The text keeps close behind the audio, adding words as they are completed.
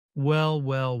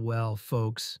Well,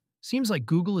 folks. Seems like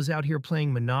Google is out here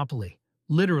playing Monopoly.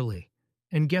 Literally.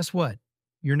 And guess what?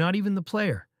 You're not even the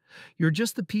player. You're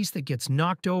just the piece that gets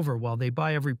knocked over while they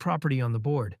buy every property on the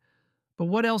board. But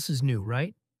what else is new,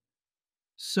 right?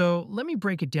 So let me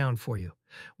break it down for you.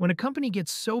 When a company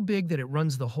gets so big that it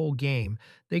runs the whole game,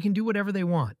 they can do whatever they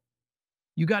want.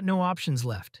 You got no options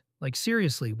left. Like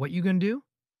seriously, what you gonna do?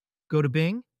 Go to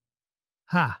Bing?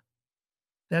 Ha!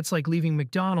 That's like leaving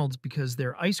McDonald's because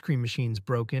their ice cream machine's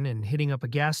broken and hitting up a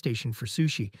gas station for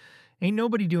sushi. Ain't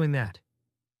nobody doing that.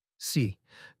 See,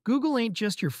 Google ain't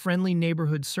just your friendly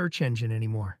neighborhood search engine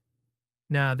anymore.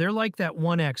 Nah, they're like that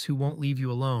 1X who won't leave you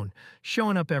alone,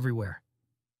 showing up everywhere.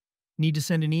 Need to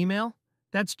send an email?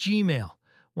 That's Gmail.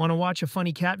 Want to watch a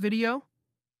funny cat video?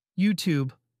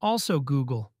 YouTube, also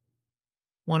Google.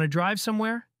 Want to drive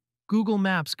somewhere? Google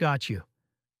Maps got you.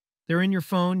 They're in your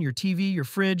phone, your TV, your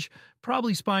fridge,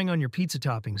 probably spying on your pizza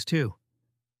toppings too.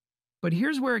 But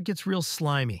here's where it gets real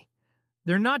slimy.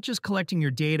 They're not just collecting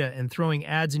your data and throwing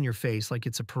ads in your face like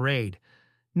it's a parade.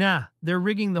 Nah, they're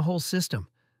rigging the whole system.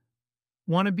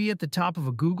 Want to be at the top of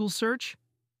a Google search?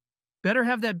 Better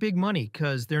have that big money,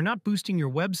 because they're not boosting your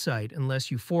website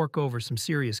unless you fork over some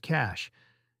serious cash.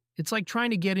 It's like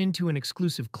trying to get into an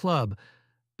exclusive club,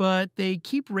 but they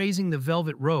keep raising the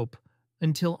velvet rope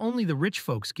until only the rich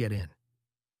folks get in.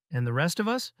 And the rest of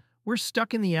us, we're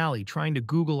stuck in the alley trying to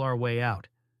Google our way out.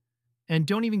 And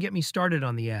don't even get me started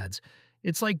on the ads.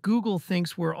 It's like Google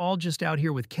thinks we're all just out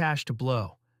here with cash to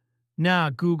blow.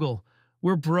 Nah, Google,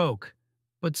 we're broke.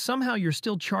 But somehow you're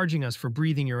still charging us for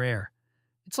breathing your air.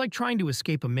 It's like trying to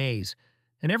escape a maze,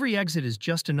 and every exit is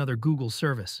just another Google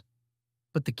service.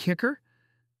 But the kicker?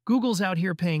 Google's out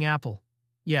here paying Apple.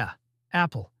 Yeah,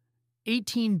 Apple.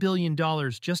 $18 billion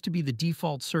just to be the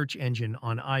default search engine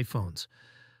on iPhones.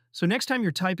 So next time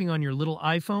you're typing on your little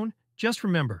iPhone, just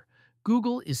remember,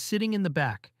 Google is sitting in the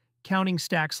back, counting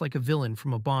stacks like a villain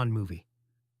from a Bond movie.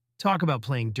 Talk about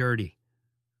playing dirty.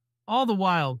 All the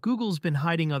while, Google's been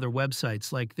hiding other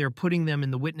websites like they're putting them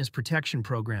in the witness protection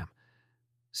program.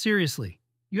 Seriously,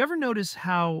 you ever notice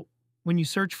how, when you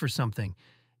search for something,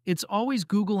 it's always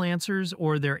Google Answers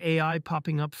or their AI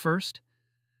popping up first?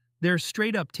 They're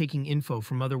straight up taking info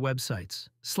from other websites,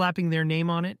 slapping their name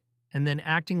on it, and then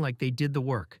acting like they did the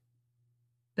work.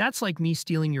 That's like me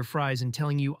stealing your fries and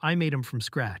telling you I made them from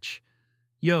scratch.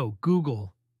 Yo,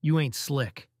 Google, you ain't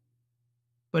slick.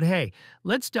 But hey,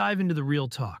 let's dive into the real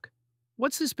talk.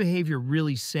 What's this behavior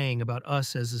really saying about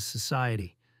us as a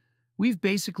society? We've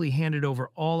basically handed over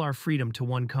all our freedom to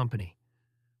one company.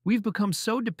 We've become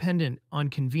so dependent on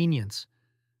convenience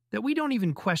that we don't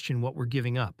even question what we're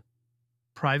giving up.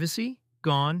 Privacy?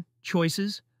 Gone.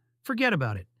 Choices? Forget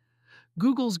about it.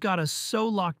 Google's got us so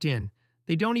locked in,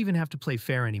 they don't even have to play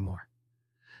fair anymore.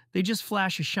 They just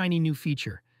flash a shiny new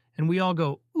feature, and we all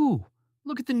go, ooh,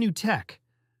 look at the new tech.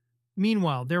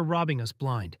 Meanwhile, they're robbing us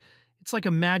blind. It's like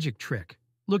a magic trick.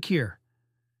 Look here.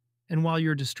 And while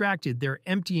you're distracted, they're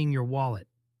emptying your wallet.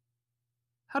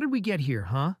 How did we get here,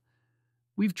 huh?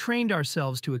 We've trained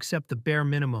ourselves to accept the bare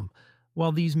minimum,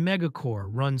 while these megacore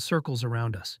run circles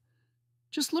around us.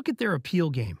 Just look at their appeal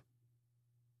game.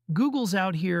 Google's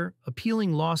out here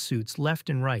appealing lawsuits left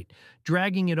and right,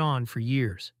 dragging it on for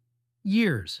years.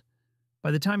 Years.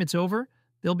 By the time it's over,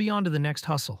 they'll be on to the next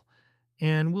hustle.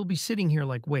 And we'll be sitting here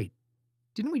like, wait,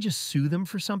 didn't we just sue them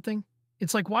for something?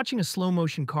 It's like watching a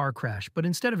slow-motion car crash, but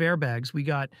instead of airbags, we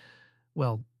got,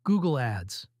 well, Google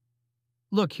ads.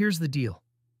 Look, here's the deal.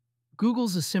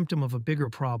 Google's a symptom of a bigger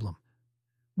problem.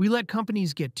 We let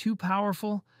companies get too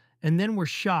powerful, and then we're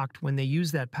shocked when they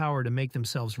use that power to make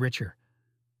themselves richer.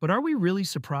 But are we really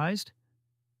surprised?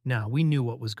 No, we knew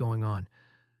what was going on.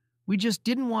 We just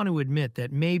didn't want to admit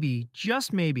that maybe,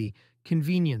 just maybe,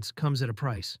 convenience comes at a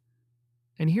price.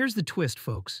 And here's the twist,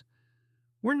 folks.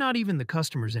 We're not even the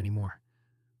customers anymore.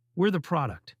 We're the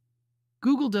product.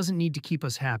 Google doesn't need to keep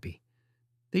us happy.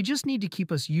 They just need to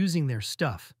keep us using their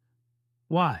stuff.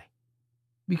 Why?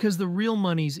 Because the real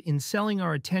money's in selling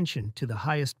our attention to the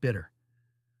highest bidder.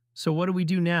 So what do we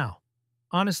do now?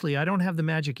 Honestly, I don't have the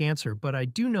magic answer, but I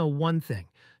do know one thing.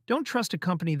 Don't trust a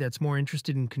company that's more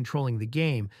interested in controlling the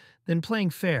game than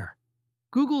playing fair.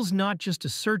 Google's not just a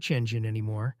search engine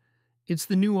anymore. It's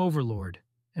the new overlord,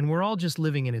 and we're all just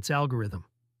living in its algorithm.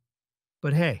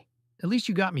 But hey, at least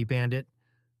you got me, Bandit.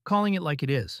 Calling it like it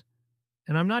is.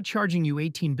 And I'm not charging you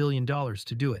 $18 billion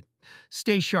to do it.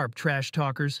 Stay sharp, trash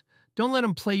talkers. Don't let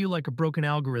them play you like a broken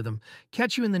algorithm.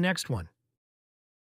 Catch you in the next one.